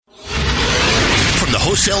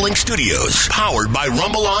Wholesaling Studios, powered by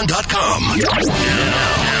RumbleOn.com.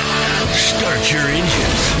 Now, start your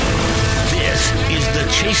engines. This is the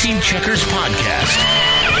Chasing Checkers podcast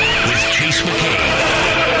with Chase McCabe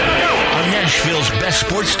on Nashville's best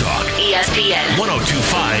sports talk, ESPN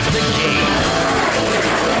 102.5 The Game.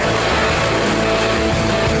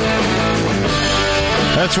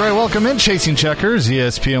 That's right. Welcome in, Chasing Checkers,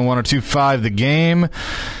 ESPN 102.5 The Game,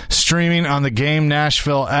 streaming on the Game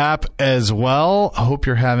Nashville app as well. I hope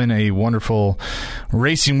you're having a wonderful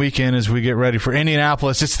racing weekend as we get ready for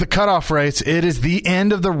Indianapolis. It's the cutoff race. It is the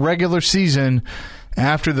end of the regular season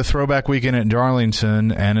after the throwback weekend at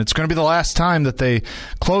Darlington, and it's going to be the last time that they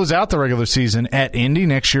close out the regular season at Indy.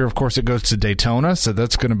 Next year, of course, it goes to Daytona, so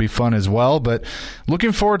that's going to be fun as well. But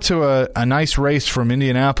looking forward to a nice race from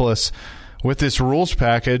Indianapolis with this rules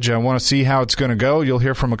package. I want to see how it's going to go. You'll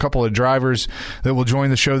hear from a couple of drivers that will join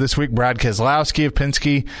the show this week, Brad Keselowski of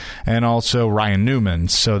Penske and also Ryan Newman.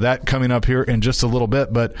 So that coming up here in just a little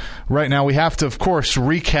bit. But right now we have to, of course,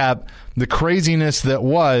 recap the craziness that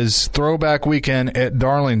was throwback weekend at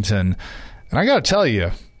Darlington. And I got to tell you,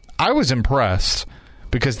 I was impressed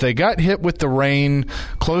because they got hit with the rain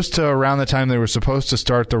close to around the time they were supposed to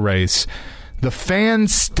start the race. The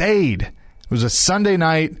fans stayed. It was a Sunday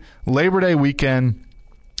night, Labor Day weekend.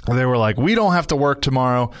 They were like, we don't have to work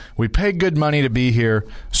tomorrow. We paid good money to be here,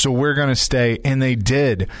 so we're going to stay. And they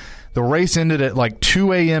did. The race ended at like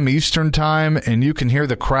 2 a.m. Eastern time, and you can hear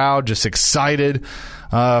the crowd just excited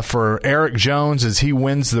for Eric Jones as he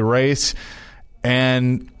wins the race.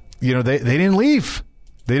 And, you know, they didn't leave.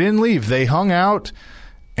 They didn't leave. They hung out,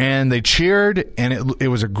 and they cheered, and it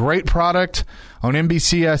was a great product on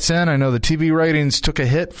NBCSN. I know the TV ratings took a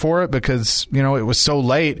hit for it because, you know, it was so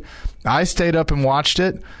late. I stayed up and watched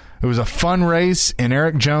it. It was a fun race, and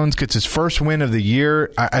Eric Jones gets his first win of the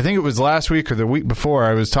year. I think it was last week or the week before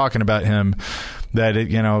I was talking about him, that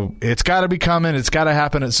it's got to be coming. It's got to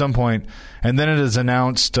happen at some point. And then it is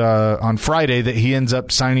announced on Friday that he ends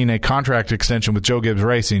up signing a contract extension with Joe Gibbs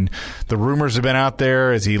Racing. The rumors have been out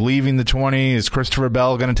there. Is he leaving the 20? Is Christopher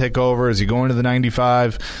Bell going to take over? Is he going to the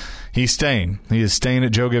 95? He's staying. He is staying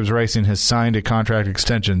at Joe Gibbs Racing, has signed a contract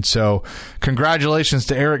extension. So congratulations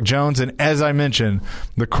to Eric Jones. And as I mentioned,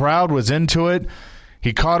 the crowd was into it.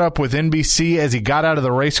 He caught up with NBC as he got out of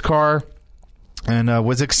the race car and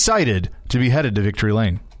was excited to be headed to Victory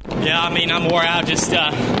Lane. Yeah, I mean, I'm wore out just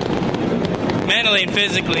mentally and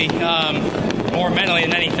physically, more mentally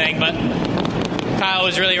than anything. But Kyle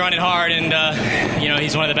was really running hard, and,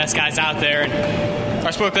 he's one of the best guys out there. And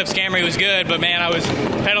our Sport Clips Camry was good, but, man, I was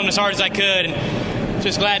pedaling as hard as I could and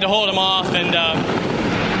just glad to hold him off and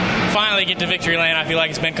finally get to Victory Lane. I feel like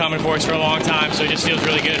it's been coming for us for a long time, so it just feels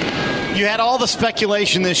really good. You had all the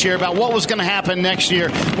speculation this year about what was going to happen next year.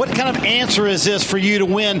 What kind of answer is this for you to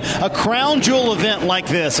win a crown jewel event like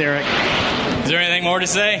this, Eric? Is there anything more to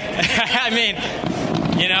say? I mean,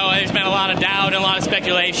 there's been a lot of doubt and a lot of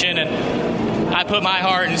speculation, and I put my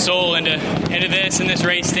heart and soul into this and this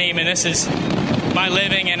race team, and this is my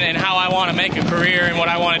living and how I want to make a career and what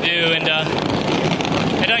I want to do. And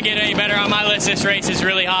it doesn't get any better on my list. This race is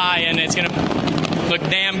really high, and it's going to look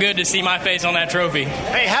damn good to see my face on that trophy.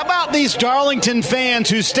 Hey, how about these Darlington fans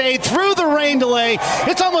who stayed through the rain delay?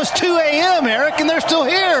 It's almost 2 a.m., Eric, and they're still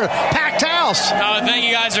here. Packed house. Thank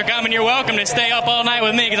you guys for coming. You're welcome to stay up all night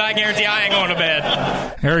with me because I guarantee I ain't going to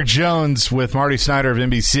bed. Eric Jones with Marty Snyder of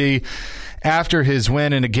NBC. After his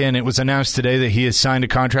win, and again, it was announced today that he has signed a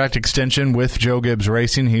contract extension with Joe Gibbs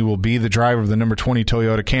Racing. He will be the driver of the number 20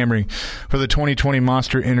 Toyota Camry for the 2020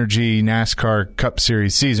 Monster Energy NASCAR Cup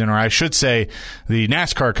Series season, or I should say the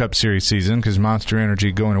NASCAR Cup Series season because Monster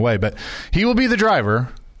Energy going away. But he will be the driver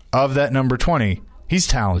of that number 20. He's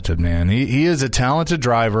talented, man. He is a talented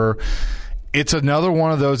driver. It's another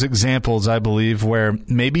one of those examples, I believe, where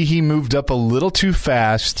maybe he moved up a little too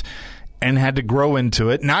fast and had to grow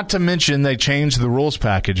into it. Not to mention they changed the rules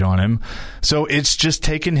package on him. So it's just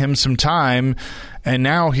taken him some time. And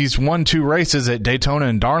now he's won 2 races at Daytona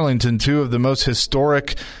and Darlington, 2 of the most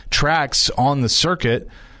historic tracks on the circuit.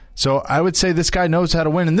 So I would say this guy knows how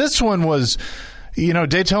to win. And this one was,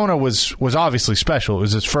 Daytona was obviously special. It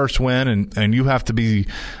was his first win, and you have to be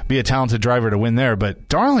a talented driver to win there. But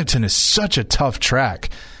Darlington is such a tough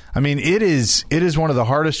track. I mean, it is one of the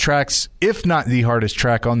hardest tracks, if not the hardest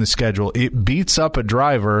track on the schedule. It beats up a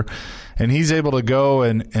driver, and he's able to go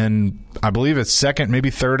and I believe it's second, maybe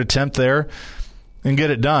third attempt there. and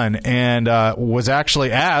get it done, and was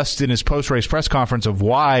actually asked in his post-race press conference of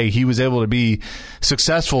why he was able to be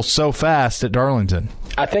successful so fast at Darlington.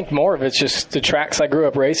 I think more of it's just the tracks I grew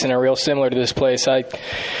up racing are real similar to this place. I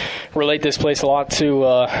relate this place a lot to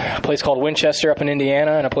a place called Winchester up in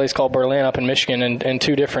Indiana and a place called Berlin up in Michigan, and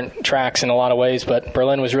two different tracks in a lot of ways. But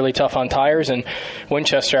Berlin was really tough on tires, and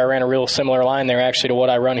Winchester I ran a real similar line there actually to what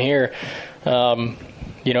I run here.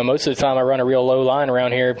 Most of the time I run a real low line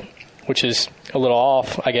around here, which is a little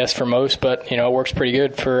off, I guess, for most, but, it works pretty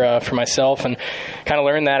good for myself, and kind of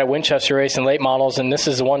learned that at Winchester racing late models, and this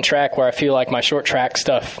is the one track where I feel like my short track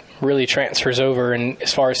stuff really transfers over, and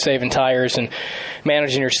as far as saving tires and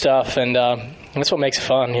managing your stuff, and that's what makes it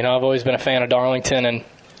fun. I've always been a fan of Darlington, and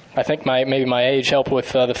I think maybe my age helped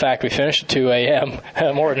with the fact we finished at 2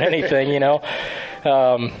 a.m. more than anything,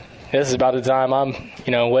 This is about the time I'm,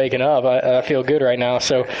 waking up. I feel good right now,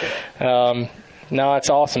 so... No, it's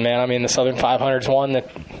awesome, man. I mean, the Southern 500 is one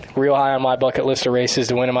that real high on my bucket list of races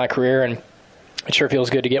to win in my career, and it sure feels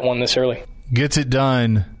good to get one this early. Gets it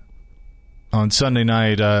done on Sunday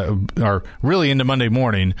night, or really into Monday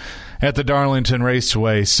morning at the Darlington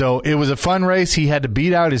Raceway. So it was a fun race. He had to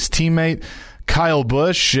beat out his teammate, Kyle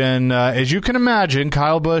Busch, and as you can imagine,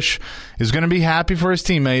 Kyle Busch is going to be happy for his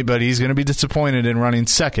teammate, but he's going to be disappointed in running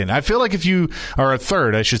second. I feel like if you are a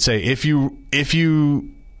third, I should say, if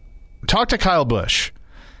you talk to Kyle Busch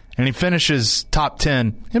and he finishes top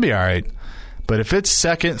 10, he'll be all right. But if it's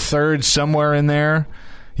second, third, somewhere in there,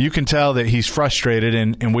 you can tell that he's frustrated.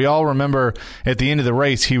 And we all remember at the end of the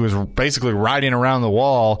race, he was basically riding around the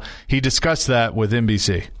wall. He discussed that with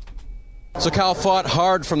NBC. So Kyle fought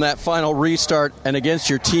hard from that final restart and against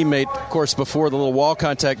your teammate, of course, before the little wall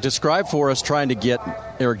contact. Describe for us trying to get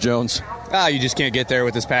Eric Jones. You just can't get there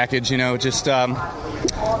with this package, just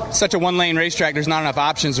such a one-lane racetrack. There's not enough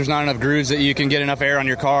options. There's not enough grooves that you can get enough air on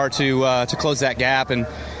your car to close that gap and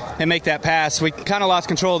make that pass. We kind of lost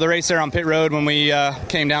control of the race there on pit road when we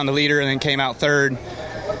came down to leader and then came out third.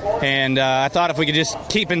 And I thought if we could just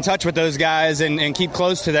keep in touch with those guys and keep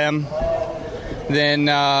close to them, then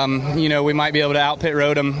we might be able to out-pit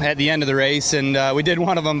road them at the end of the race, and we did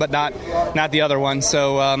one of them, but not the other one.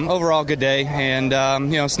 So overall, good day, and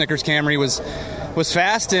Snickers Camry was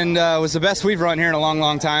fast and was the best we've run here in a long,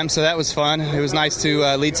 long time. So that was fun. It was nice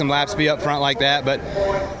to lead some laps, be up front like that. But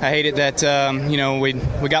I hated that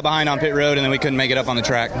we got behind on pit road and then we couldn't make it up on the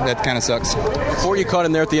track. That kind of sucks. Before you caught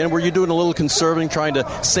him there at the end, were you doing a little conserving, trying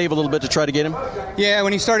to save a little bit to try to get him? Yeah,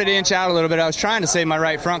 when he started to inch out a little bit, I was trying to save my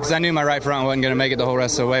right front because I knew my right front wasn't going to make it the whole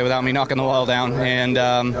rest of the way without me knocking the wall down. And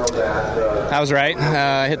I was right.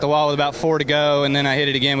 I hit the wall with about 4 to go, and then I hit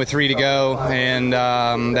it again with 3 to go, and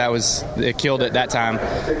it killed it that time.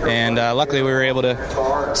 And luckily we were able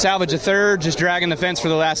to salvage a third, just dragging the fence for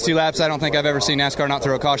the last 2 laps. I don't think I've ever seen NASCAR not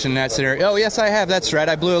throw a caution in that scenario. Oh, yes, I have. That's right.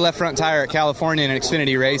 I blew a left front tire at California in an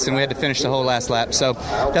Xfinity race, and we had to finish the whole last lap. So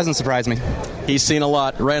it doesn't surprise me. He's seen a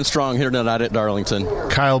lot. Ran strong here tonight at Darlington.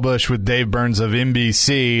 Kyle Busch with Dave Burns of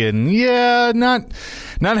NBC, and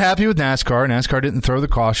not happy with NASCAR. NASCAR didn't throw the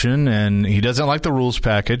caution, and he doesn't like the rules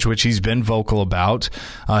package, which he's been vocal about.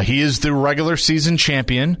 He is the regular season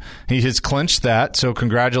champion. He has clinched that, so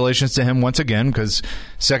congratulations to him once again, because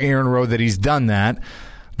second year in a row that he's done that.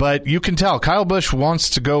 But you can tell Kyle Busch wants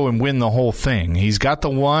to go and win the whole thing. He's got the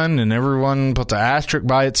one, and everyone put the asterisk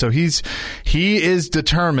by it, so he is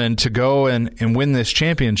determined to go and win this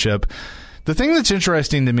championship. The thing that's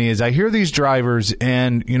interesting to me is I hear these drivers,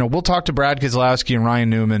 and we'll talk to Brad Keselowski and Ryan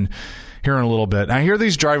Newman here in a little bit. And I hear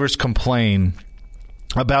these drivers complain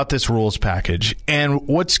about this rules package. And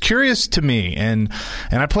what's curious to me, and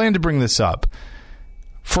I plan to bring this up,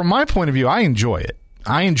 from my point of view, I enjoy it.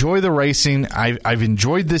 I enjoy the racing. I've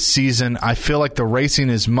enjoyed this season. I feel like the racing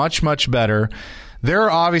is much, much better. There are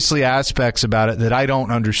obviously aspects about it that I don't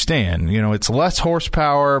understand. It's less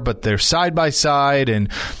horsepower, but they're side by side, and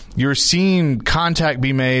you're seeing contact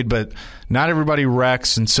be made, but not everybody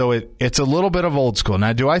wrecks, and so it's a little bit of old school.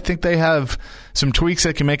 Now, do I think they have some tweaks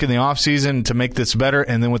they can make in the offseason to make this better,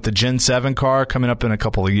 and then with the Gen 7 car coming up in a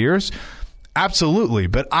couple of years? Absolutely,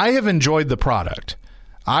 but I have enjoyed the product.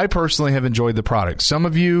 I personally have enjoyed the product. Some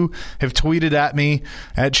of you have tweeted at me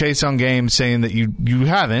at Chase on Games saying that you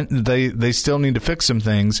haven't. They still need to fix some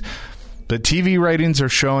things. But TV ratings are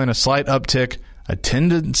showing a slight uptick.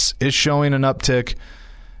 Attendance is showing an uptick.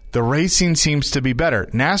 The racing seems to be better.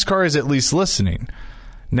 NASCAR is at least listening.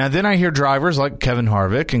 Now, then I hear drivers like Kevin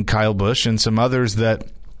Harvick and Kyle Busch and some others that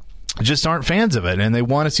just aren't fans of it, and they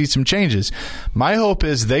want to see some changes. My hope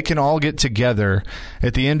is they can all get together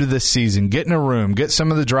at the end of this season, get in a room, get some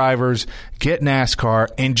of the drivers, get NASCAR,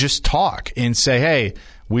 and just talk and say, hey,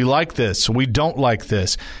 we like this, we don't like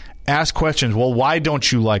this. ask questions. Well, why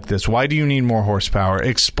don't you like this? Why do you need more horsepower?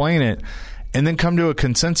 Explain it, and then come to a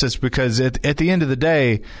consensus, because at the end of the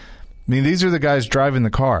day, I mean, these are the guys driving the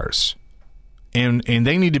cars, and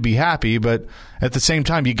they need to be happy, but at the same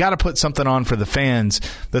time, you got to put something on for the fans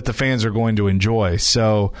that the fans are going to enjoy.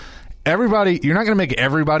 So everybody, you're not going to make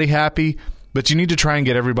everybody happy, but you need to try and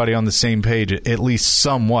get everybody on the same page, at least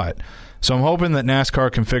somewhat. So I'm hoping that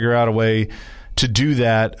NASCAR can figure out a way to do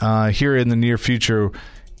that here in the near future,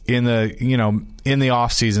 in the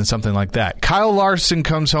off season, something like that. Kyle Larson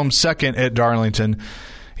comes home second at Darlington,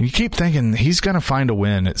 and you keep thinking he's going to find a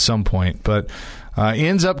win at some point, but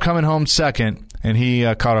ends up coming home second, and he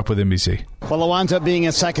caught up with NBC. Well, it winds up being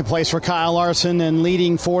in second place for Kyle Larson and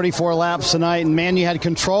leading 44 laps tonight. And, man, you had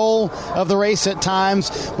control of the race at times.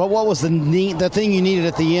 But what was the thing you needed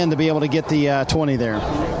at the end to be able to get the 20 there?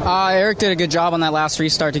 Eric did a good job on that last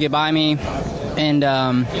restart to get by me. And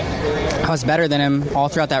I was better than him all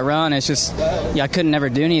throughout that run. It's just, I couldn't never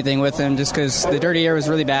do anything with him just because the dirty air was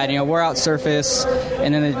really bad. Wore out surface,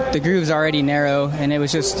 and then the groove's already narrow, and it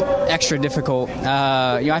was just extra difficult.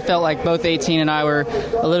 I felt like both 18 and I were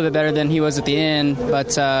a little bit better than he was at the end,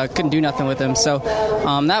 but couldn't do nothing with him. So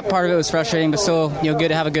that part of it was frustrating, but still, good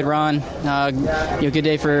to have a good run. Good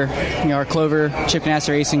day for our Clover Chip Ganassi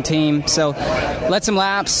Racing team. So led some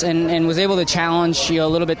laps and was able to challenge a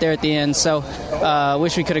little bit there at the end. So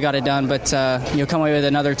wish we could have got it done, but come away with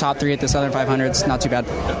another top 3 at the Southern 500. It's not too bad.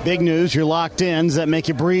 Big news, you're locked in. Does that make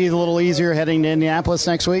you breathe a little easier heading to Indianapolis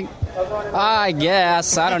next week? I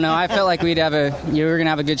guess. I don't know. I felt like we were going to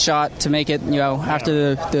have a good shot to make it,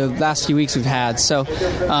 after the last few weeks we've had. So would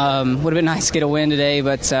have been nice to get a win today,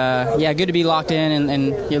 but good to be locked in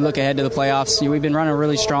and you look ahead to the playoffs. We've been running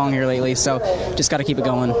really strong here lately, so just got to keep it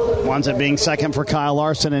going. Winds up being second for Kyle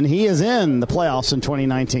Larson, and he is in the playoffs in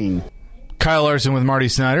 2019. Kyle Larson with Marty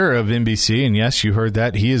Snyder of NBC, and yes, you heard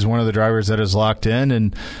that. He is one of the drivers that is locked in,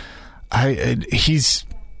 and they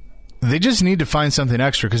just need to find something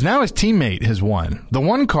extra, because now his teammate has won. The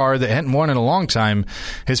one car that hadn't won in a long time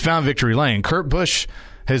has found victory lane. Kurt Busch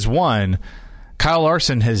has won. Kyle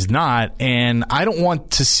Larson has not, and I don't want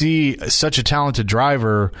to see such a talented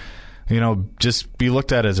driver, just be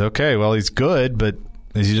looked at as, okay, well, he's good, but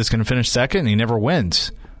is he just going to finish second? He never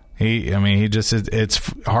wins.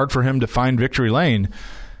 It's hard for him to find victory lane,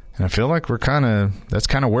 and I feel like that's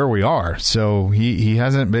kind of where we are. So he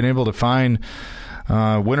hasn't been able to find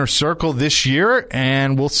winner's circle this year,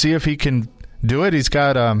 and we'll see if he can do it. He's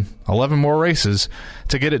got 11 more races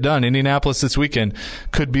to get it done. Indianapolis this weekend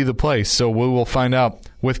could be the place, so we will find out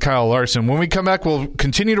with Kyle Larson. When we come back, we'll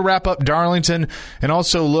continue to wrap up Darlington and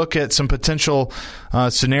also look at some potential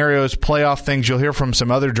scenarios, playoff things. You'll hear from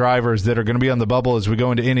some other drivers that are going to be on the bubble as we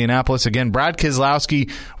go into Indianapolis. Again, Brad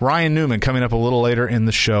Keselowski, Ryan Newman coming up a little later in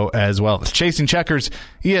the show as well. It's Chasing Checkers,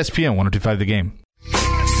 ESPN 102.5 The Game.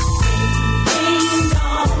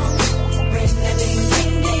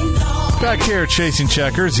 Back here at Chasing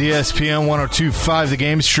Checkers, ESPN 102.5 The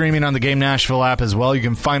Game, streaming on the Game Nashville app as well. You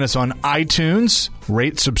can find us on iTunes.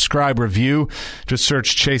 Rate, subscribe, review. Just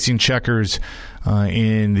search Chasing Checkers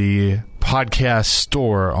in the podcast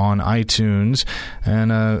store on iTunes.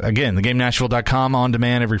 And again, thegamenashville.com on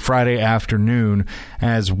demand every Friday afternoon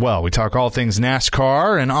as well. We talk all things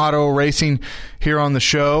NASCAR and auto racing here on the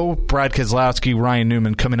show. Brad Keselowski, Ryan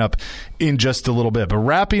Newman coming up in just a little bit. But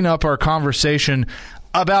wrapping up our conversation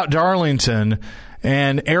about Darlington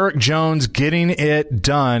and Eric Jones getting it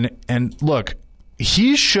done. And look,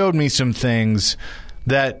 he showed me some things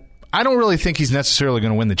that I don't really think he's necessarily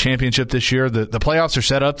going to win the championship this year. The playoffs are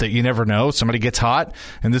set up that you never know. Somebody gets hot,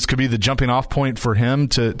 and this could be the jumping off point for him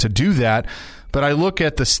to do that. But I look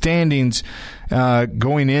at the standings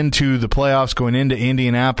going into the playoffs, going into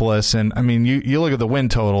Indianapolis, and, I mean, you look at the win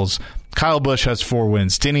totals. Kyle Busch has 4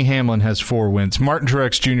 wins. Denny Hamlin has 4 wins. Martin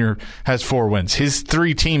Truex Jr. has 4 wins. His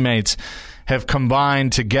 3 teammates have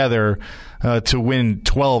combined together to win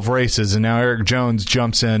 12 races, and now Eric Jones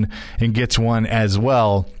jumps in and gets one as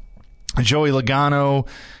well. Joey Logano,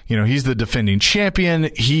 he's the defending champion.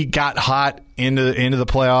 He got hot into the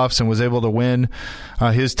playoffs and was able to win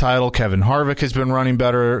his title. Kevin Harvick has been running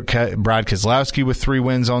better. Brad Keselowski with 3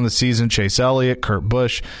 wins on the season. Chase Elliott, Kurt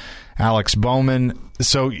Busch, Alex Bowman.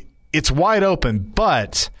 So it's wide open,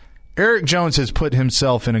 but Eric Jones has put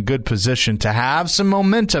himself in a good position to have some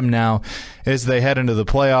momentum now as they head into the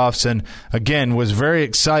playoffs, and again was very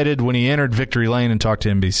excited when he entered victory lane and talked to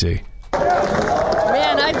NBC.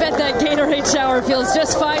 Man, I bet that Gatorade rain shower feels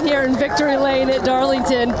just fine here in Victory Lane at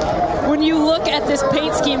Darlington. When you look at this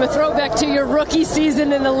paint scheme, a throwback to your rookie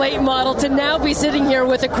season in the late model, to now be sitting here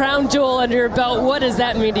with a crown jewel under your belt, what does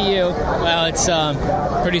that mean to you? Well, it's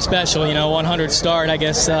pretty special, 100 start. I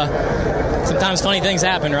guess sometimes funny things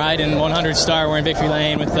happen, right? And 100 start, we're in Victory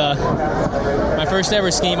Lane with my first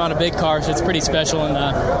ever scheme on a big car, so it's pretty special.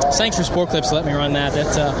 And thanks for Sport Clips to let me run that.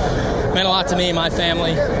 That meant a lot to me and my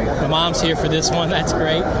family. My mom's here for this one. That's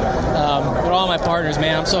great. But all my partners,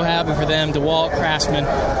 man, I'm so happy for them. DeWalt,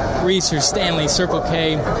 Craftsman, Reeser, Stanley, Circle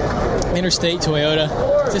K, Interstate Toyota,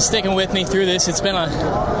 just sticking with me through this. It's been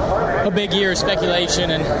a big year of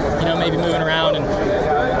speculation and, maybe moving around. And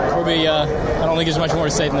I don't think there's much more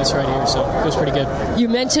to say than this right here, so it was pretty good. You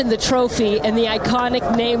mentioned the trophy and the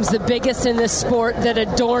iconic names, the biggest in this sport, that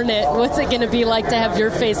adorn it. What's it going to be like to have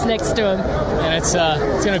your face next to him? And it's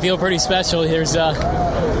going to feel pretty special.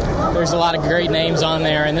 There's a lot of great names on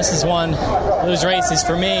there, and this is one of those races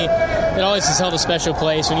for me that always has held a special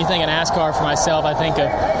place. When you think of NASCAR for myself, I think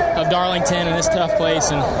of Darlington and this tough place,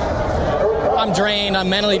 and I'm drained, I'm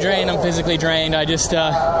mentally drained, I'm physically drained. I just,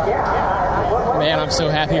 man, I'm so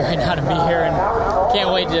happy right now to be here and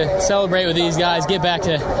can't wait to celebrate with these guys, get back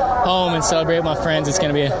to home and celebrate with my friends. It's going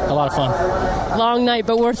to be a lot of fun. Long night,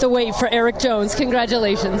 but worth the wait for Eric Jones.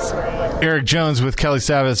 Congratulations. Eric Jones with Kelly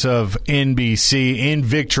Savas of NBC in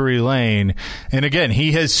Victory Lane. And again,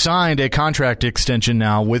 he has signed a contract extension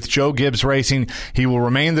now with Joe Gibbs Racing. He will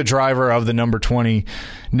remain the driver of the number 20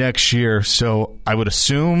 next year. So I would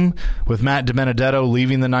assume with Matt DiBenedetto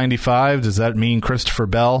leaving the 95, does that mean Christopher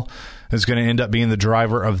Bell is going to end up being the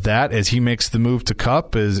driver of that as he makes the move to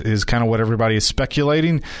Cup is kind of what everybody is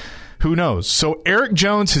speculating. Who knows? So Eric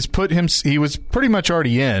Jones has he was pretty much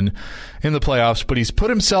already in the playoffs, but he's put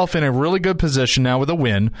himself in a really good position now with a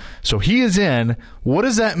win. So he is in. What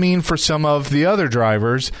does that mean for some of the other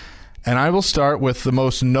drivers? And I will start with the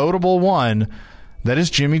most notable one, that is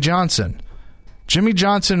Jimmy Johnson. Jimmy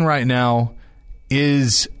Johnson right now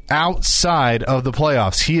is outside of the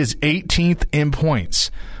playoffs. He is 18th in points.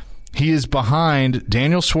 He is behind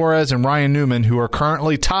Daniel Suarez and Ryan Newman, who are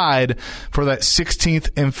currently tied for that 16th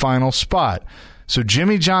and final spot. So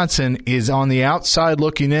Jimmy Johnson is on the outside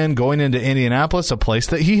looking in, going into Indianapolis, a place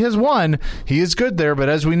that he has won. He is good there, but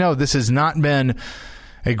as we know, this has not been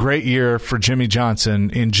a great year for Jimmy Johnson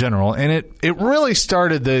in general. And it really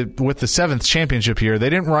started with the 7th championship here. They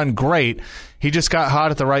didn't run great. He just got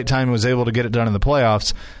hot at the right time and was able to get it done in the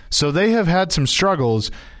playoffs. So they have had some struggles.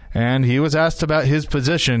 And he was asked about his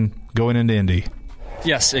position going into Indy.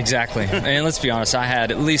 Yes, exactly. And let's be honest, I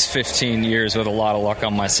had at least 15 years with a lot of luck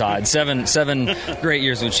on my side. Seven great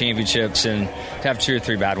years with championships, and to have 2 or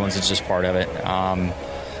 3 bad ones, it's just part of it.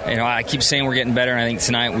 I keep saying we're getting better, and I think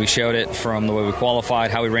tonight we showed it from the way we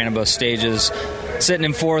qualified, how we ran in both stages, sitting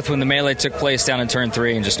in 4th when the melee took place down in turn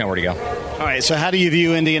 3, and just nowhere to go. All right, so how do you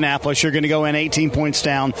view Indianapolis? You're going to go in 18 points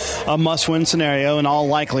down, a must-win scenario in all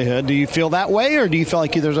likelihood. Do you feel that way, or do you feel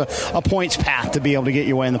like there's a points path to be able to get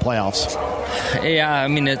your way in the playoffs? Yeah, I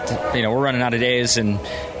mean, we're running out of days, and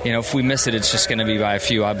if we miss it, it's just going to be by a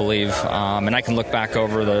few, I believe. And I can look back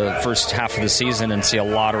over the first half of the season and see a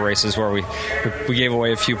lot of races where we gave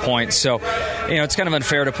away a few points. So, it's kind of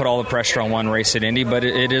unfair to put all the pressure on one race at Indy, but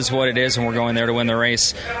it is what it is, and we're going there to win the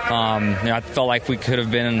race. I felt like we could have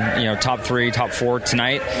been, top 3, top 4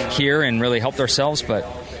 tonight here and really helped ourselves, but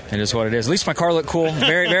it is what it is. At least my car looked cool.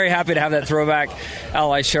 Very, very happy to have that throwback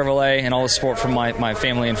Ally Chevrolet and all the support from my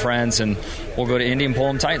family and friends, and we'll go to Indy and pull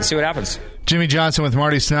them tight and see what happens. Jimmy Johnson with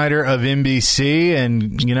Marty Snyder of NBC,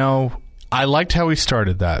 and, I liked how he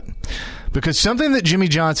started that. Because something that Jimmy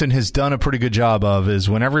Johnson has done a pretty good job of is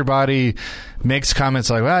when everybody makes comments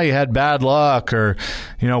like, well, you had bad luck, or,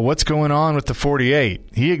 what's going on with the 48?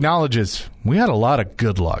 He acknowledges, we had a lot of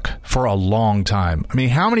good luck for a long time. I mean,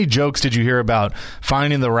 how many jokes did you hear about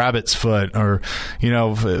finding the rabbit's foot, or,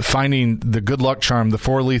 finding the good luck charm, the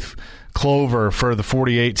 4-leaf clover for the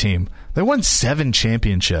 48 team? They won 7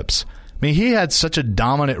 championships. I mean, he had such a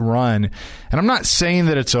dominant run, and I'm not saying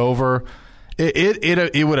that it's over.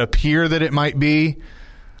 It would appear that it might be,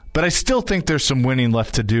 but I still think there's some winning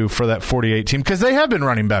left to do for that 48 team because they have been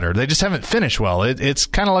running better. They just haven't finished well. It's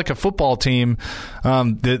kind of like a football team.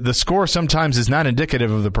 The score sometimes is not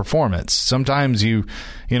indicative of the performance. Sometimes you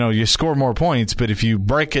score more points, but if you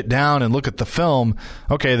break it down and look at the film,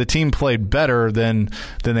 okay, the team played better than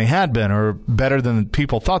they had been, or better than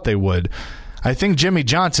people thought they would. I think Jimmy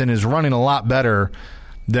Johnson is running a lot better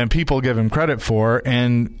than people give him credit for,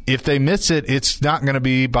 and if they miss it, it's not going to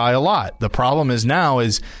be by a lot. The problem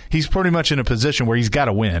is he's pretty much in a position where he's got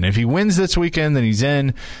to win. If he wins this weekend, then he's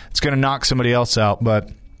in. It's going to knock somebody else out,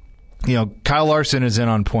 but Kyle Larson is in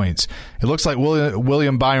on points. It looks like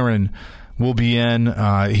William Byron will be in.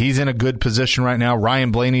 He's in a good position right now.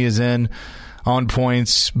 Ryan Blaney is in on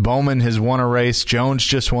points. Bowman has won a race. Jones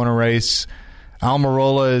just won a race.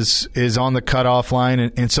 Almirola is on the cutoff line,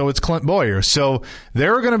 and so it's Clint Bowyer. So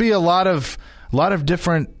there are going to be a lot of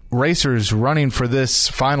different racers running for these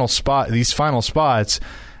final spots,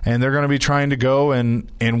 and they're going to be trying to go and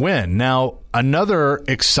win. Now, another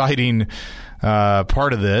exciting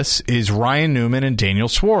part of this is Ryan Newman and Daniel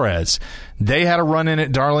Suarez. They had a run-in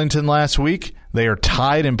at Darlington last week. They are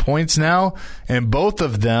tied in points now, and both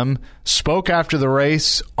of them spoke after the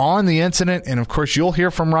race on the incident. And, of course, you'll hear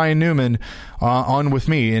from Ryan Newman on with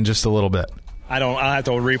me in just a little bit. I have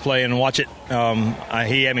to replay and watch it.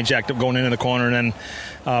 He had me jacked up going into the corner, and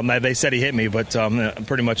then they said he hit me, but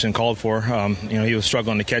pretty much uncalled for. He was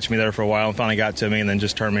struggling to catch me there for a while and finally got to me and then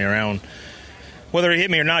just turned me around. Whether he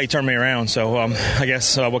hit me or not, he turned me around. So I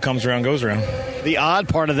guess what comes around goes around. The odd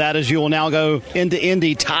part of that is you will now go into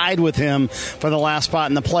Indy tied with him for the last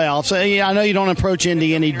spot in the playoffs. So, I know you don't approach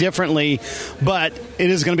Indy any differently, but it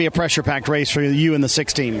is going to be a pressure-packed race for you and the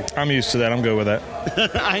 6 team. I'm used to that. I'm good with that.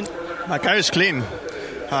 My car is clean.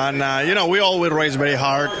 And, we always race very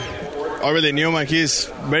hard. Obviously, Newman, he's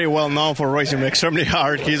very well known for racing extremely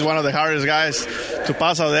hard. He's one of the hardest guys to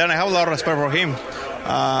pass out there, and I have a lot of respect for him.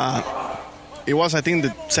 It was, I think,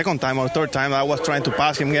 the second time or third time I was trying to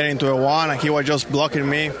pass him, getting into a one, and he was just blocking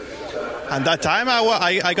me. And that time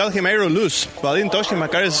I got him aero loose, but I didn't touch him. My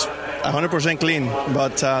car is 100% clean.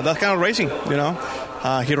 But that's kind of racing,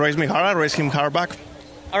 He raced me hard, I raced him hard back.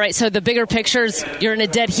 All right, so the bigger pictures, you're in a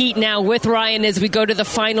dead heat now with Ryan as we go to the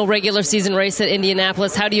final regular season race at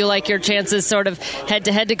Indianapolis. How do you like your chances sort of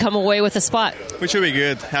head-to-head to come away with a spot? We should be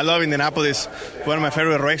good. I love Indianapolis, one of my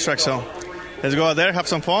favorite racetracks, so let's go out there, have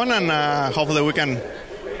some fun, and hopefully we can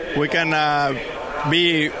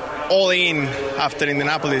be all in after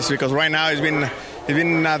Indianapolis, because right now it's been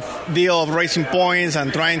a deal of racing points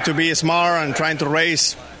and trying to be smart and trying to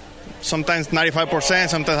race sometimes 95%,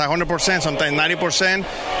 sometimes 100%, sometimes 90%.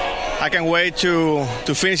 I can't wait to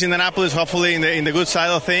finish Indianapolis, hopefully in the good side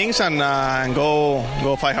of things, and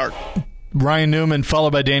go fight hard. Ryan Newman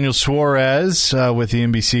followed by Daniel Suarez with the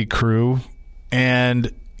NBC crew,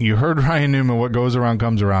 and you heard Ryan Newman, what goes around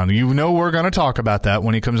comes around. We're going to talk about that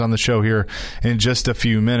when he comes on the show here in just a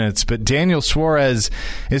few minutes. But Daniel Suarez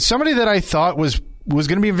is somebody that I thought was going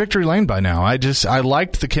to be in victory lane by now. I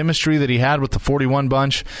liked the chemistry that he had with the 41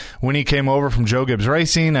 bunch when he came over from Joe Gibbs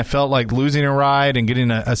Racing. I felt like losing a ride and getting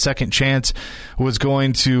a second chance was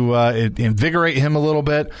going to invigorate him a little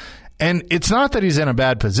bit. And it's not that he's in a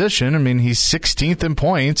bad position. I mean, he's 16th in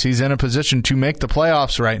points. He's in a position to make the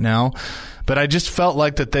playoffs right now. But I just felt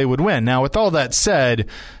like that they would win. Now, with all that said,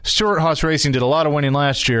 Stewart-Haas Racing did a lot of winning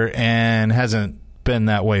last year and hasn't been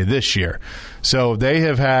that way this year. So they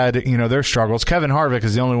have had, their struggles. Kevin Harvick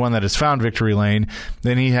is the only one that has found victory lane.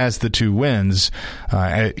 Then he has the 2 wins.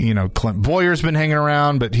 Clint Bowyer's been hanging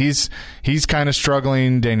around, but he's kind of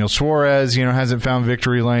struggling. Daniel Suarez, hasn't found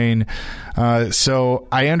victory lane. So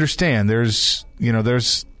I understand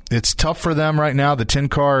it's tough for them right now. The 10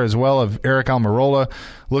 car as well of Eric Almirola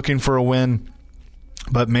looking for a win.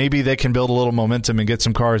 But maybe they can build a little momentum and get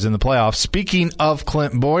some cars in the playoffs. Speaking of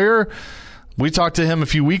Clint Bowyer, we talked to him a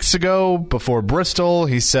few weeks ago before Bristol.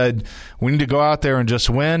 He said we need to go out there and just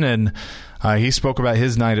win, and he spoke about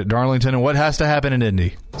his night at Darlington and what has to happen in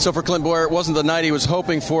Indy. So for Clint Bowyer, it wasn't the night he was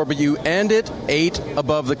hoping for, but you end it 8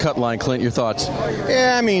 above the cut line. Clint, your thoughts?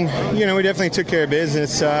 Yeah, we definitely took care of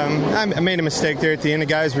business. I made a mistake there at the end. The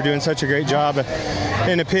guys were doing such a great job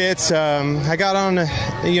in the pits. I got on,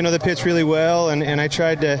 the pits really well, and I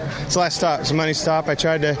tried to. It's the last stop. It's a money stop. I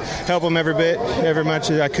tried to help them every much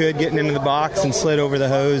as I could, getting into the box and slid over the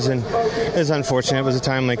hose, and it was unfortunate. It was a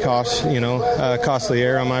timely costly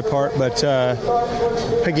error on my part, but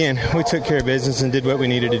again, we took care of business and did what we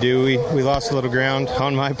needed to do. We lost a little ground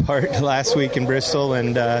on my part last week in Bristol,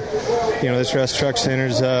 and this Russ Truck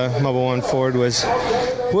Center's Mobile One Ford was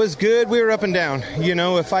good. We were up and down.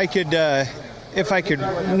 If I could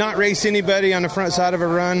not race anybody on the front side of a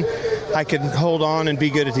run, I could hold on and be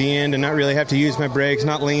good at the end and not really have to use my brakes,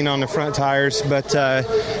 not lean on the front tires. But,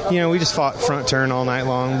 we just fought front turn all night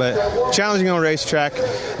long. But challenging on a racetrack,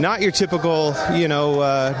 not your typical,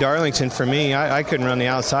 Darlington for me. I couldn't run the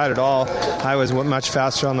outside at all. I was much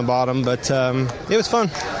faster on the bottom, but it was fun.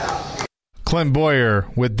 Clint Bowyer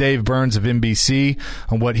with Dave Burns of NBC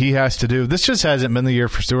on what he has to do. This just hasn't been the year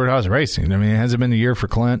for Stewart-Haas Racing. It hasn't been the year for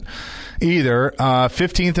Clint either.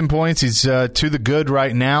 15th in points. He's to the good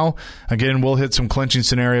right now. Again, we'll hit some clinching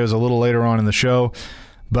scenarios a little later on in the show.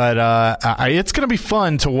 But it's going to be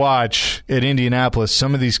fun to watch at Indianapolis,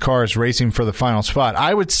 some of these cars racing for the final spot.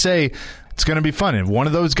 I would say it's going to be fun. If one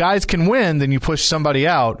of those guys can win, then you push somebody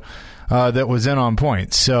out that was in on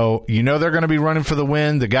points. So they're going to be running for the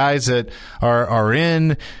win. The guys that are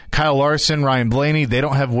in, Kyle Larson, Ryan Blaney, they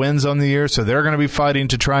don't have wins on the year, so they're going to be fighting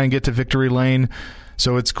to try and get to victory lane.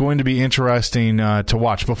 So it's going to be interesting to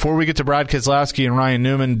watch. Before we get to Brad Keselowski and Ryan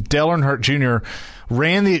Newman, Dale Earnhardt Jr.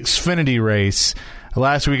 ran the Xfinity race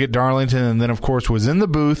last week at Darlington, and then, of course, was in the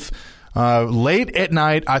booth late at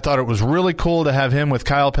night. I thought it was really cool to have him with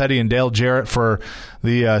Kyle Petty and Dale Jarrett for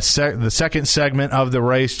the second segment of the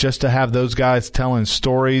race, just to have those guys telling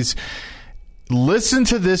stories. Listen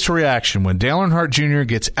to this reaction when Dale Earnhardt Jr.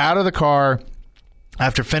 gets out of the car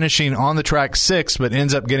after finishing on the track 6th, but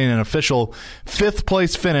ends up getting an official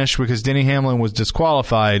 5th-place finish because Denny Hamlin was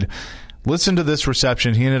disqualified. Listen to this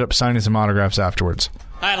reception. He ended up signing some autographs afterwards.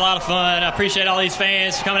 I had a lot of fun. I appreciate all these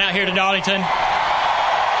fans coming out here to Darlington.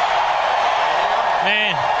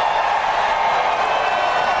 Man,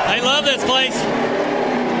 they love this place.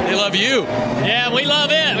 They love you. Yeah, we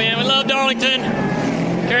love it, man. We love Darlington.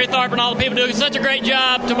 Kerry Tharp and all the people doing such a great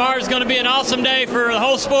job. Tomorrow's going to be an awesome day for the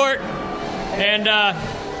whole sport. And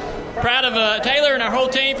proud of Taylor and our whole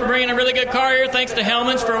team for bringing a really good car here. Thanks to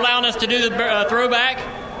Hellman's for allowing us to do the throwback.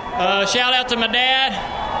 Shout out to my dad.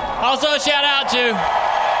 Also a shout out to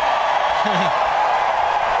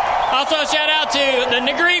the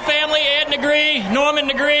Negree family, Ed Negree, Norman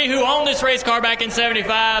Negree, who owned this race car back in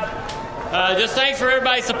 75. Just thanks for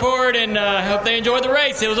everybody's support, and hope they enjoyed the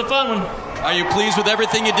race. It was a fun one. Are you pleased with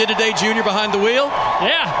everything you did today, Junior, behind the wheel?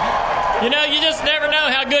 Yeah. You just never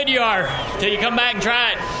know how good you are till you come back and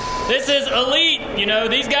try it. This is elite.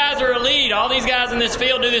 These guys are elite. All these guys in this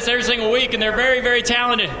field do this every single week, and they're very, very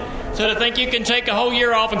talented. So to think you can take a whole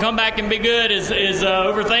year off and come back and be good is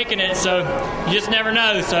overthinking it. So you just never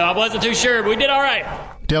know. So I wasn't too sure, but we did all right.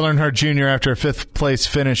 Dale Earnhardt Jr. after a 5th-place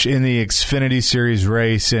finish in the Xfinity Series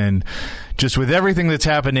race, and just with everything that's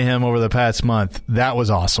happened to him over the past month, that was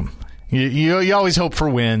awesome. You always hope for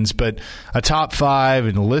wins, but a top 5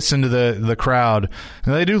 and listen to the crowd,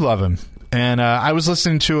 and they do love him. And I was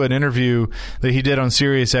listening to an interview that he did on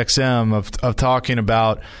Sirius XM of talking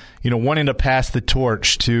about wanting to pass the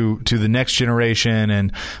torch to the next generation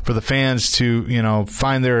and for the fans to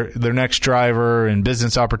find their next driver and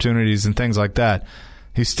business opportunities and things like that.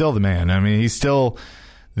 He's still the man. I mean, he's still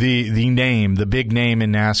the big name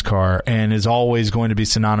in NASCAR, and is always going to be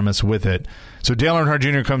synonymous with it. So Dale Earnhardt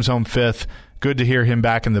Jr. comes home 5th. Good to hear him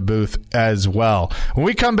back in the booth as well. When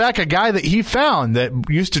we come back, a guy that he found that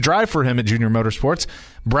used to drive for him at Junior Motorsports,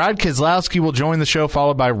 Brad Keselowski, will join the show,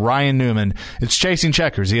 followed by Ryan Newman. It's Chasing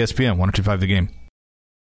Checkers, ESPN 102.5 The Game.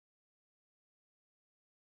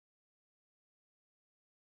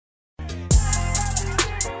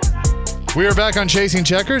 We are back on Chasing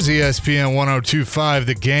Checkers, ESPN 102.5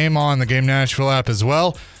 The Game, on the Game Nashville app as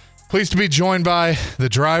well. Pleased to be joined by the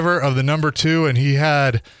driver of the number 2, and he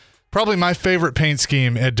had probably my favorite paint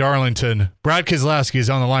scheme at Darlington. Brad Keselowski is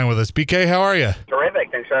on the line with us. BK, how are you? Terrific.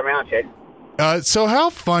 Thanks for having me on, Chase. So how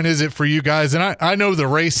fun is it for you guys? And I know the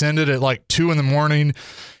race ended at like 2 in the morning.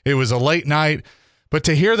 It was a late night. But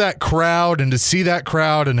to hear that crowd and to see that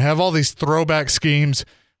crowd and have all these throwback schemes,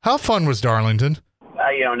 how fun was Darlington?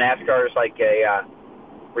 NASCAR is like a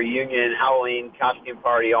reunion Halloween costume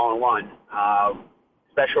party all in one.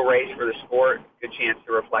 Special race for the sport. Good chance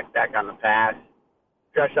to reflect back on the past.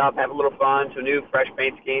 Dress up, have a little fun, some new fresh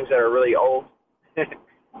paint schemes that are really old,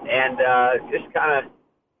 and just kind of,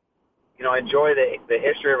 enjoy the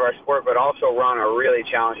history of our sport, but also run a really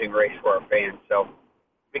challenging race for our fans. So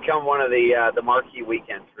become one of the marquee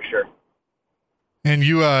weekends for sure. And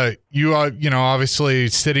you are, obviously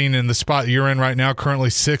sitting in the spot you're in right now, currently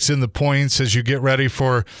 6th in the points as you get ready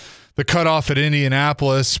for the cutoff at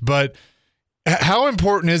Indianapolis. But how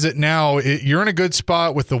important is it now? You're in a good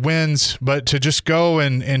spot with the wins, but to just go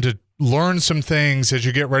and to learn some things as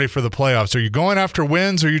you get ready for the playoffs. Are you going after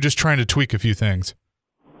wins, or are you just trying to tweak a few things?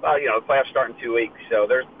 Well, the playoffs start in 2 weeks, so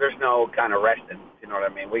there's no kind of resting. You know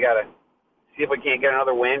what I mean? We got to see if we can't get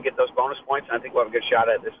another win, get those bonus points, and I think we'll have a good shot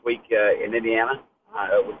at it this week in Indiana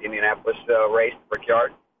with the Indianapolis race,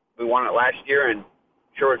 Brickyard. We won it last year, and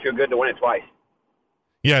sure it feel good to win it twice.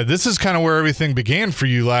 Yeah, this is kind of where everything began for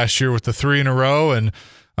you last year with the 3 in a row, and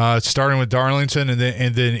starting with Darlington and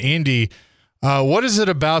then Indy. What is it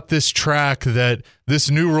about this track, that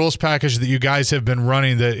this new rules package that you guys have been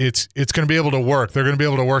running, that it's going to be able to work? They're going to be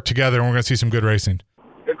able to work together, and we're going to see some good racing.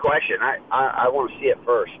 Good question. I want to see it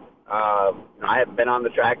first. I haven't been on the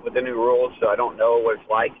track with the new rules, so I don't know what it's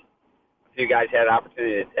like. A few guys had an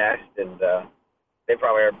opportunity to test, and they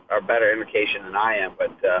probably are a better indication than I am.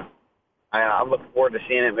 But I'm looking forward to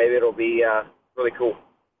seeing it. Maybe it'll be really cool.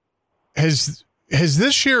 Has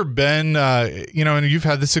this year been, and you've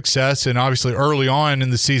had the success, and obviously early on in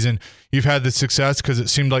the season, you've had the success because it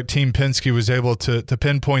seemed like Team Penske was able to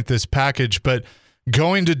pinpoint this package, but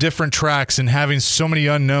going to different tracks and having so many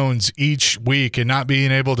unknowns each week and not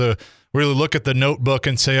being able to really look at the notebook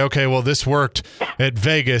and say, okay, well, this worked at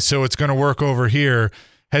Vegas, so it's going to work over here.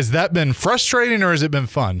 Has that been frustrating or has it been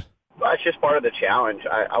fun? Well, it's just part of the challenge.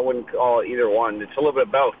 I wouldn't call it either one. It's a little bit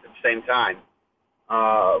of both at the same time.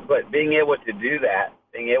 But being able to do that,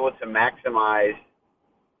 being able to maximize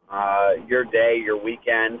your day, your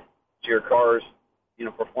weekend, to your car's,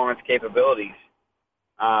 performance capabilities,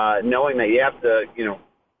 knowing that you have to,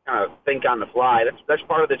 kind of think on the fly. That's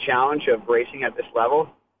part of the challenge of racing at this level,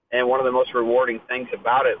 and one of the most rewarding things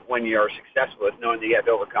about it when you are successful is knowing that you have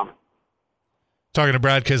to overcome it. Talking to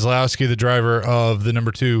Brad Keselowski, the driver of the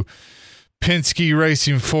number 2 Penske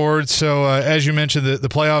Racing Ford. So as you mentioned, the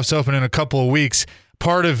playoffs open in a couple of weeks.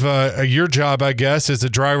 Part of your job, I guess, as a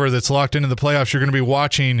driver that's locked into the playoffs, you're going to be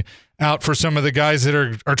watching out for some of the guys that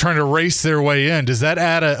are trying to race their way in. Does that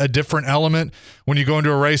add a different element when you go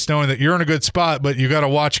into a race knowing that you're in a good spot, but you got to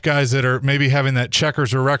watch guys that are maybe having that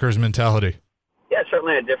checkers or wreckers mentality? Yeah,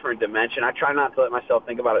 certainly a different dimension. I try not to let myself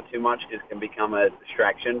think about it too much because it can become a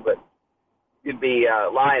distraction, but you'd be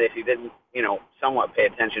lying if you didn't, somewhat pay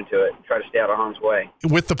attention to it and try to stay out of harm's way.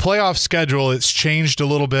 With the playoff schedule, it's changed a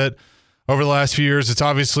little bit over the last few years. It's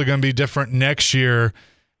obviously going to be different next year.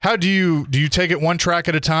 How do you take it one track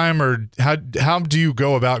at a time, or how do you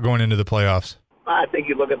go about going into the playoffs? I think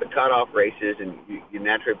you look at the cutoff races and you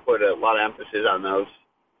naturally put a lot of emphasis on those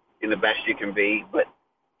in the best you can be, but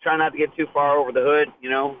try not to get too far over the hood.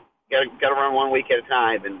 Got to run 1 week at a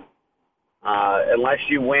time, and unless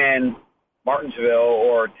you win Martinsville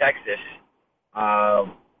or Texas,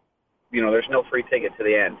 there's no free ticket to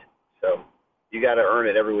the end. So you got to earn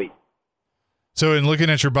it every week. So in looking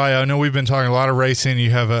at your bio, I know we've been talking a lot of racing.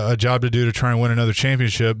 You have a job to do to try and win another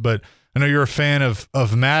championship, but I know you're a fan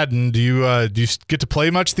of Madden. Do you get to play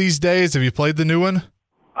much these days? Have you played the new one?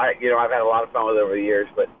 I've had a lot of fun with it over the years,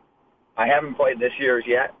 but I haven't played this year's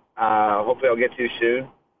yet. Hopefully I'll get to soon.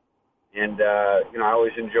 And, I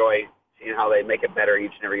always enjoy seeing how they make it better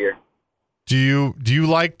each and every year. Do you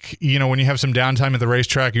like, when you have some downtime at the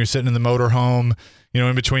racetrack and you're sitting in the motorhome,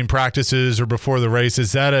 in between practices or before the race,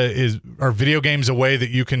 are video games a way that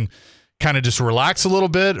you can kind of just relax a little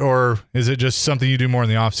bit, or is it just something you do more in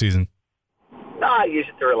the off season? No, I use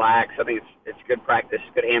it to relax. I think it's good practice,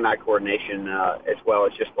 good hand-eye coordination as well.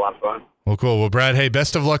 It's just a lot of fun. Well, cool. Well, Brad, hey,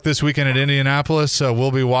 best of luck this weekend at Indianapolis.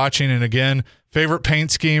 We'll be watching, and again, favorite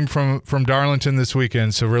paint scheme from Darlington this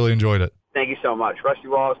weekend, so really enjoyed it. Thank you so much. Rusty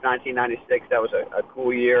Wallace, 1996. That was a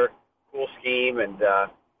cool year, cool scheme, and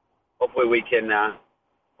hopefully we can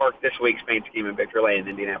park this week's paint scheme in Victory Lane in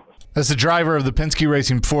Indianapolis. That's the driver of the Penske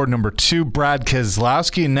Racing Ford number 2, Brad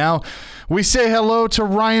Keselowski. And now we say hello to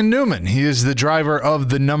Ryan Newman. He is the driver of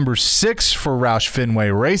the number 6 for Roush Fenway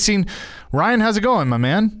Racing. Ryan, how's it going, my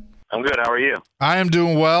man? I'm good. How are you? I am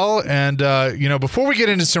doing well. And, before we get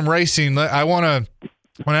into some racing, I want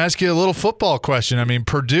to ask you a little football question. I mean,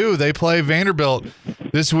 Purdue, they play Vanderbilt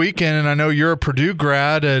this weekend, and I know you're a Purdue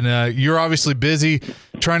grad, and you're obviously busy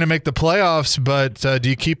trying to make the playoffs, but do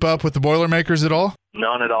you keep up with the Boilermakers at all?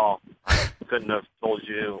 None at all. Couldn't have told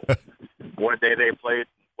you what day they played,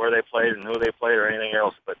 where they played, and who they played, or anything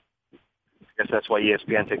else, but I guess that's why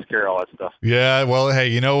ESPN takes care of all that stuff. Yeah, well, hey,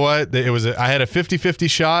 you know what? I had a 50-50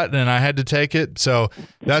 shot, and I had to take it, so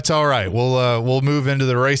that's all right. We'll move into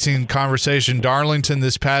the racing conversation. Darlington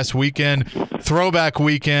this past weekend, throwback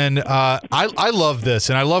weekend. I love this,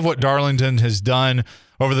 and I love what Darlington has done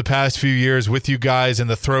over the past few years with you guys and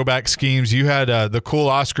the throwback schemes. You had the cool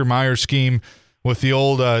Oscar Mayer scheme with the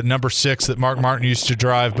old number 6 that Mark Martin used to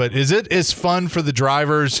drive, but is it as fun for the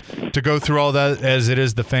drivers to go through all that as it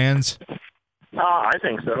is the fans? I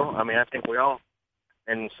think so. I mean, I think we all,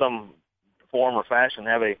 in some form or fashion,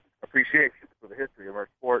 have a appreciation for the history of our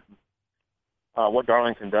sport. What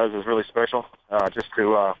Darlington does is really special, just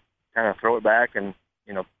to kind of throw it back and,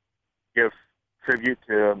 give tribute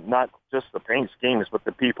to not just the paint schemes, but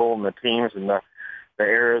the people and the teams and the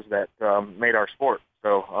eras that made our sport.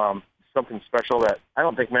 So something special that I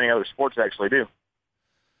don't think many other sports actually do.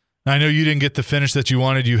 I know you didn't get the finish that you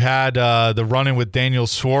wanted. You had the run-in with Daniel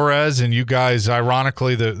Suarez, and you guys,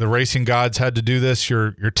 ironically, the racing gods had to do this.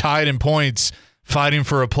 You're tied in points, fighting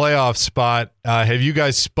for a playoff spot. Have you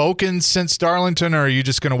guys spoken since Darlington, or are you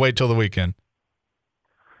just going to wait till the weekend?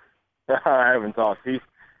 I haven't talked.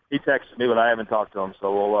 He texted me, but I haven't talked to him,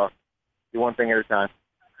 so we'll do one thing at a time.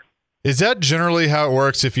 Is that generally how it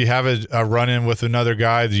works if you have a run-in with another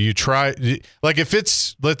guy? Do you try – like if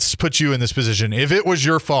it's – let's put you in this position. If it was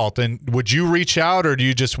your fault, then would you reach out or do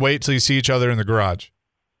you just wait till you see each other in the garage?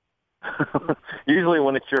 Usually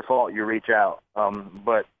when it's your fault, you reach out.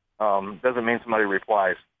 But doesn't mean somebody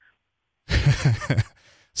replies.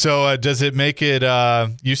 So does it make it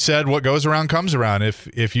you said what goes around comes around.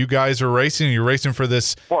 If you guys are racing, you're racing for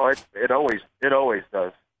this. Well, it always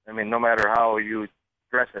does. I mean, no matter how you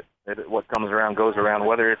dress it, what comes around goes around,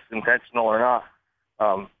 whether it's intentional or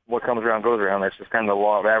not. What comes around goes around. That's just kind of the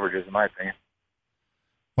law of averages, in my opinion.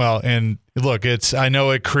 Well, and look, I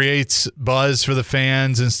know it creates buzz for the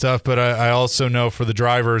fans and stuff, but I also know for the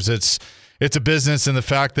drivers, it's a business, and the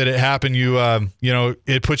fact that it happened,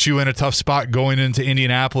 it puts you in a tough spot going into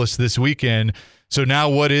Indianapolis this weekend. So now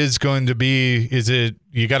what is going to be, is it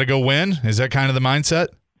you got to go win? Is that kind of the mindset?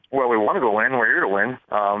 Well, we want to go win. We're here to win.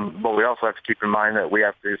 But we also have to keep in mind that we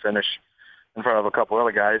have to finish in front of a couple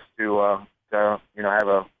other guys to have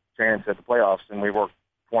a chance at the playoffs. And we've worked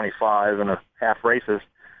 25 and a half races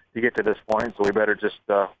to get to this point. So we better just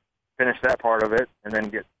finish that part of it and then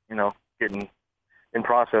get in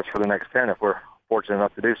process for the next 10 if we're fortunate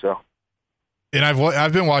enough to do so. And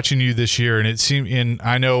I've been watching you this year, and it seemed, and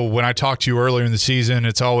I know when I talked to you earlier in the season,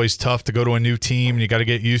 it's always tough to go to a new team, and you got to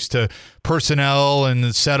get used to personnel and the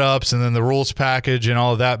setups and then the rules package and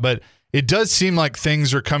all of that. But it does seem like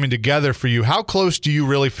things are coming together for you. How close do you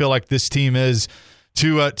really feel like this team is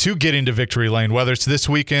to getting to victory lane, whether it's this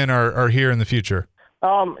weekend or here in the future?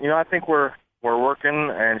 I think we're working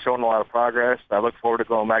and showing a lot of progress. I look forward to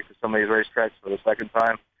going back to some of these racetracks for the second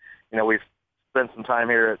time. We've spent some time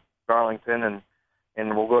here at Darlington,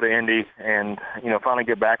 and we'll go to Indy and finally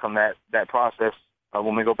get back on that process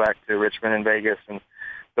when we go back to Richmond and Vegas and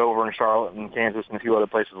Dover and Charlotte and Kansas and a few other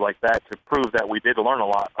places like that to prove that we did learn a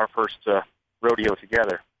lot our first rodeo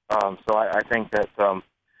together. So I think that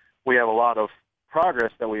we have a lot of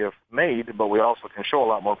progress that we have made, but we also can show a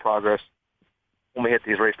lot more progress when we hit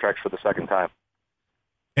these racetracks for the second time.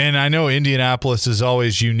 And I know Indianapolis is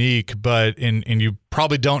always unique, but and you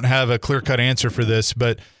probably don't have a clear-cut answer for this,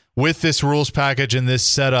 but with this rules package and this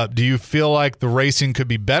setup, do you feel like the racing could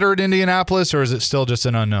be better at Indianapolis, or is it still just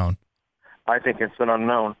an unknown? I think it's an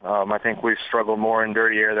unknown. I think we've struggled more in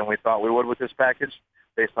dirty air than we thought we would with this package,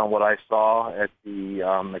 based on what I saw at the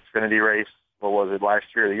Xfinity race. What was it, last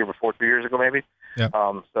year, the year before, 2 years ago maybe? Yeah.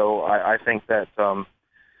 So I think that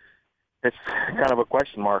it's kind of a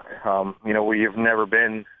question mark. We've never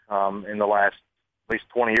been in the last at least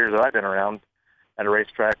 20 years that I've been around at a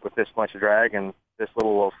racetrack with this much drag and this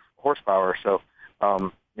little of horsepower. So,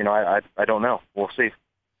 I don't know. We'll see.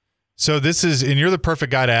 So this is, and you're the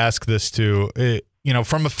perfect guy to ask this to.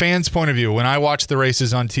 From a fan's point of view, when I watch the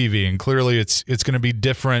races on TV, and clearly it's going to be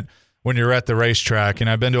different when you're at the racetrack, and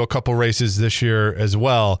I've been to a couple races this year as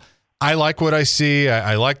well. I like what I see.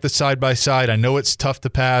 I like the side-by-side. I know it's tough to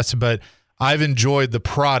pass, but I've enjoyed the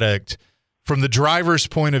product. From the driver's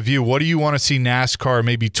point of view, what do you want to see NASCAR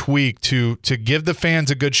maybe tweak to give the fans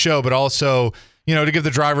a good show, but also, to give the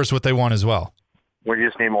drivers what they want as well? We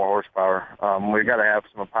just need more horsepower. We've got to have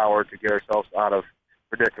some power to get ourselves out of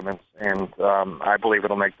predicaments, and I believe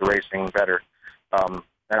it'll make the racing better. And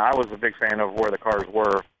I was a big fan of where the cars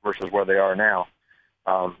were versus where they are now.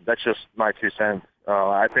 That's just my 2 cents.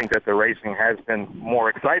 I think that the racing has been more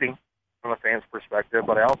exciting from a fan's perspective,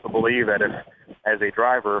 but I also believe that if, as a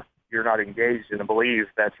driver, you're not engaged and believe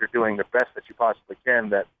that you're doing the best that you possibly can,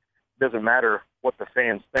 that it doesn't matter what the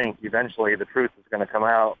fans think. Eventually, the truth is going to come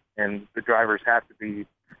out, and the drivers have to be,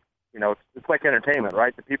 it's like entertainment,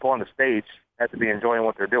 right? The people on the stage have to be enjoying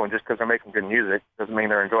what they're doing. Just because they're making good music doesn't mean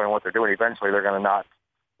they're enjoying what they're doing. Eventually, they're going to not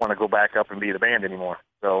want to go back up and be the band anymore.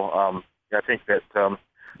 So I think that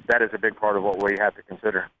that is a big part of what we have to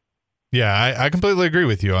consider. Yeah, I completely agree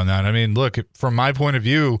with you on that. I mean, look, from my point of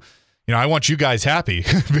view, I want you guys happy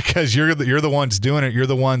because you're the ones doing it. You're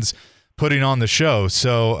the ones putting on the show.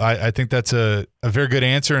 So I think that's a very good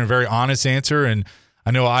answer and a very honest answer, and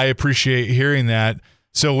I know I appreciate hearing that.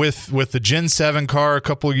 So with the Gen 7 car a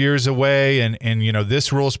couple years away and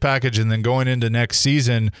this rules package and then going into next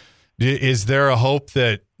season, is there a hope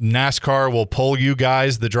that NASCAR will pull you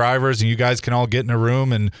guys, the drivers, and you guys can all get in a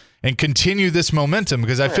room and continue this momentum?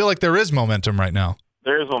 Because I feel like there is momentum right now.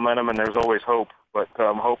 There is momentum, and there's always hope, but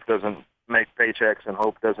hope doesn't make paychecks, and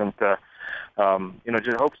hope doesn't,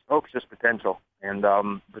 hope's just potential, and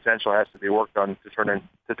potential has to be worked on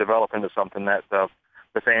to develop into something that the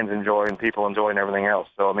fans enjoy and people enjoy and everything else.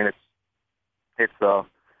 So, I mean, it's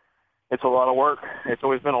a lot of work. It's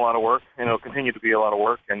always been a lot of work, and it'll continue to be a lot of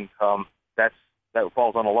work, and that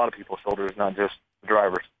falls on a lot of people's shoulders, not just the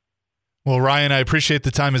drivers. Well, Ryan, I appreciate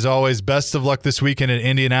the time as always. Best of luck this weekend in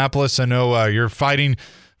Indianapolis. I know you're fighting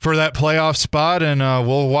for that playoff spot, and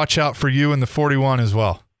we'll watch out for you in the 41 as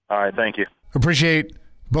well. All right, thank you. Appreciate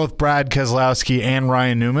both Brad Keselowski and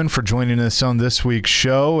Ryan Newman for joining us on this week's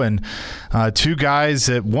show. And two guys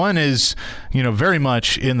that one is, very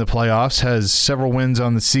much in the playoffs, has several wins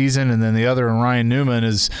on the season, and then the other, Ryan Newman,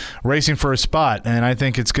 is racing for a spot. And I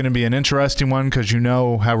think it's going to be an interesting one because you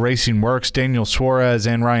know how racing works. Daniel Suarez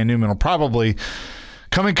and Ryan Newman will probably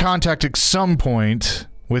come in contact at some point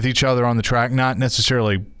with each other on the track, not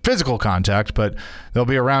necessarily physical contact, but they'll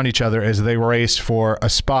be around each other as they race for a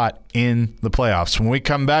spot in the playoffs. When we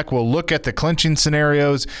come back, we'll look at the clinching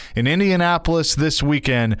scenarios in Indianapolis this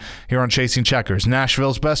weekend here on Chasing Checkers,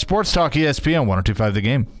 Nashville's best sports talk, ESPN 102.5 The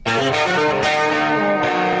Game.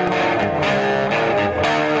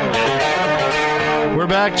 We're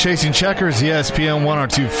back, Chasing Checkers, ESPN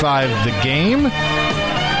 102.5 The Game.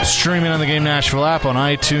 Streaming on the Game Nashville app, on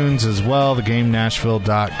iTunes as well,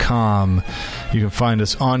 thegamenashville.com. You can find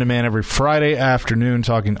us on demand every Friday afternoon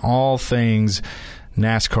talking all things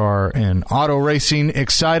NASCAR and auto racing.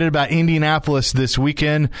 Excited about Indianapolis this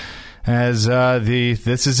weekend as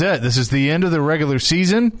this is it. This is the end of the regular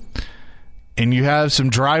season, and you have some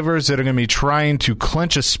drivers that are going to be trying to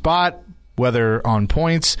clinch a spot, whether on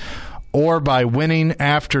points or by winning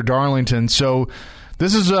after Darlington. So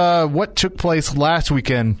this is what took place last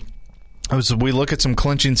weekend as we look at some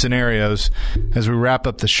clinching scenarios as we wrap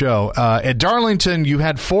up the show. At Darlington, you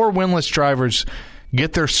had 4 winless drivers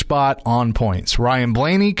get their spot on points. Ryan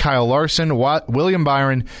Blaney, Kyle Larson, William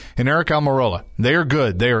Byron, and Eric Almirola. They are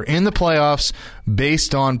good. They are in the playoffs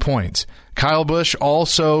based on points. Kyle Busch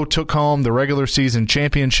also took home the regular season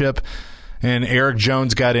championship, and Eric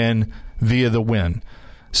Jones got in via the win.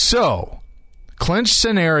 So, clinch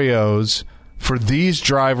scenarios for these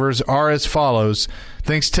drivers are as follows,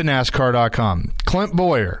 thanks to NASCAR.com. Clint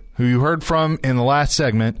Bowyer, who you heard from in the last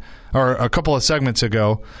segment, or a couple of segments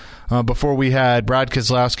ago, before we had Brad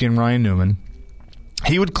Keselowski and Ryan Newman,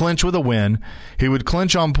 he would clinch with a win. He would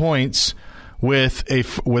clinch on points with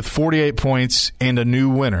 48 points and a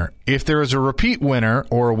new winner. If there is a repeat winner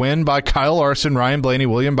or a win by Kyle Larson, Ryan Blaney,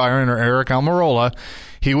 William Byron, or Eric Almirola,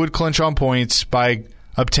 he would clinch on points by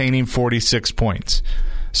obtaining 46 points.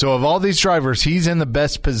 So of all these drivers, he's in the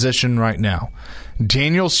best position right now.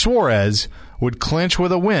 Daniel Suarez would clinch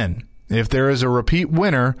with a win. If there is a repeat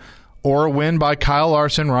winner or a win by Kyle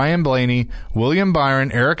Larson, Ryan Blaney, William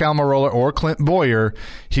Byron, Eric Almirola, or Clint Bowyer,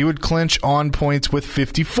 he would clinch on points with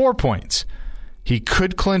 54 points. He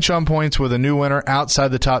could clinch on points with a new winner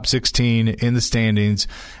outside the top 16 in the standings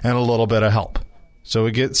and a little bit of help. So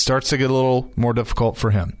it starts to get a little more difficult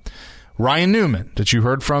for him. Ryan Newman, that you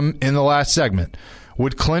heard from in the last segment,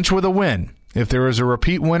 would clinch with a win. If there is a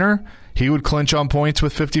repeat winner, he would clinch on points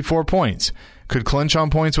with 54 points. Could clinch on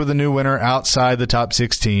points with a new winner outside the top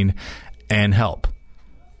 16 and help.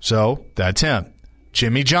 So that's him.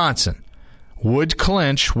 Jimmy Johnson would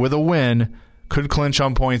clinch with a win, could clinch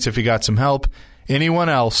on points if he got some help. Anyone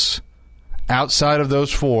else outside of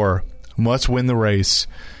those 4 must win the race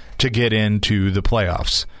to get into the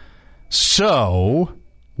playoffs. So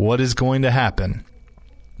what is going to happen?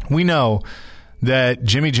 We know that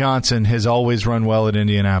Jimmy Johnson has always run well at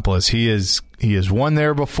Indianapolis. He has won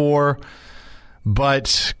there before,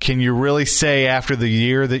 but can you really say after the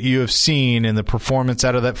year that you have seen and the performance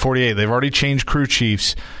out of that 48? They've already changed crew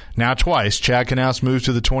chiefs now twice. Chad Knaus moved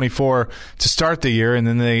to the 24 to start the year, and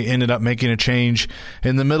then they ended up making a change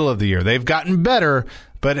in the middle of the year. They've gotten better,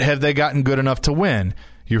 but have they gotten good enough to win?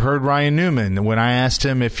 You heard Ryan Newman when I asked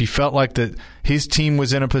him if he felt like that his team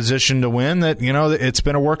was in a position to win, that, it's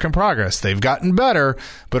been a work in progress. They've gotten better,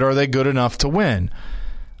 but are they good enough to win?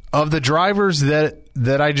 Of the drivers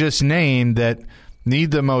that I just named that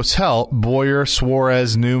need the most help, Bowyer,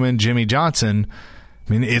 Suarez, Newman, Jimmy Johnson,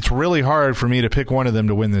 it's really hard for me to pick one of them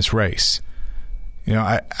to win this race.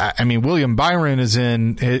 William Byron has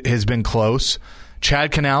been close.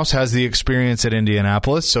 Chad Knaus has the experience at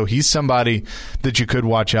Indianapolis, so he's somebody that you could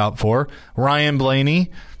watch out for. Ryan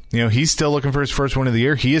Blaney, he's still looking for his first win of the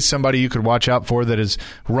year. He is somebody you could watch out for that has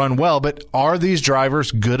run well, but are these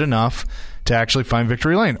drivers good enough to actually find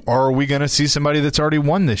victory lane? Or are we going to see somebody that's already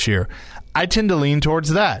won this year? I tend to lean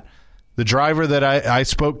towards that. The driver that I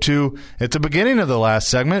spoke to at the beginning of the last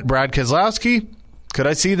segment, Brad Keselowski, could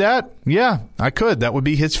I see that? Yeah, I could. That would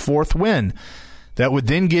be his 4th win. That would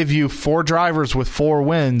then give you 4 drivers with 4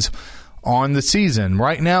 wins on the season.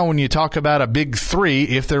 Right now, when you talk about a big 3,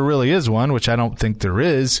 if there really is one, which I don't think there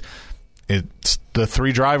is, it's the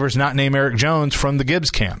 3 drivers not named Eric Jones from the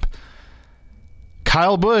Gibbs camp.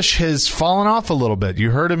 Kyle Busch has fallen off a little bit.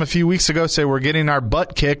 You heard him a few weeks ago say we're getting our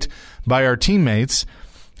butt kicked by our teammates.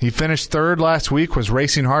 He finished third last week, was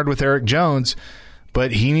racing hard with Eric Jones,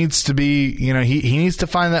 but he needs to be, he needs to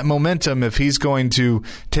find that momentum if he's going to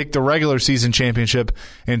take the regular season championship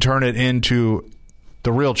and turn it into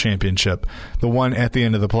the real championship, the one at the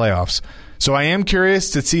end of the playoffs. So I am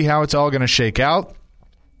curious to see how it's all going to shake out.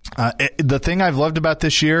 The thing I've loved about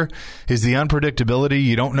this year is the unpredictability.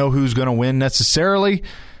 You don't know who's going to win necessarily,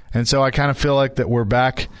 and so I kind of feel like that we're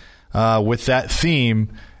back with that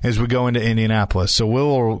theme as we go into Indianapolis. So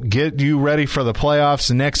we'll get you ready for the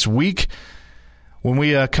playoffs next week when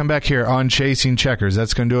we come back here on Chasing Checkers.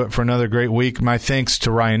 That's going to do it for another great week. My thanks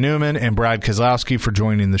to Ryan Newman and Brad Keselowski for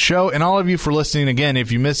joining the show, and all of you for listening. Again,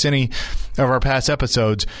 if you miss any of our past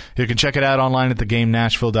episodes, you can check it out online at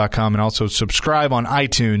thegamenashville.com and also subscribe on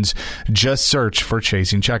iTunes. Just search for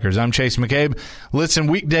Chasing Checkers. I'm Chase McCabe. Listen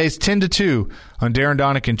weekdays 10 to 2 on Darren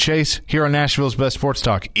Donick and Chase here on Nashville's Best Sports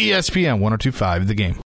Talk, ESPN 102.5 The Game.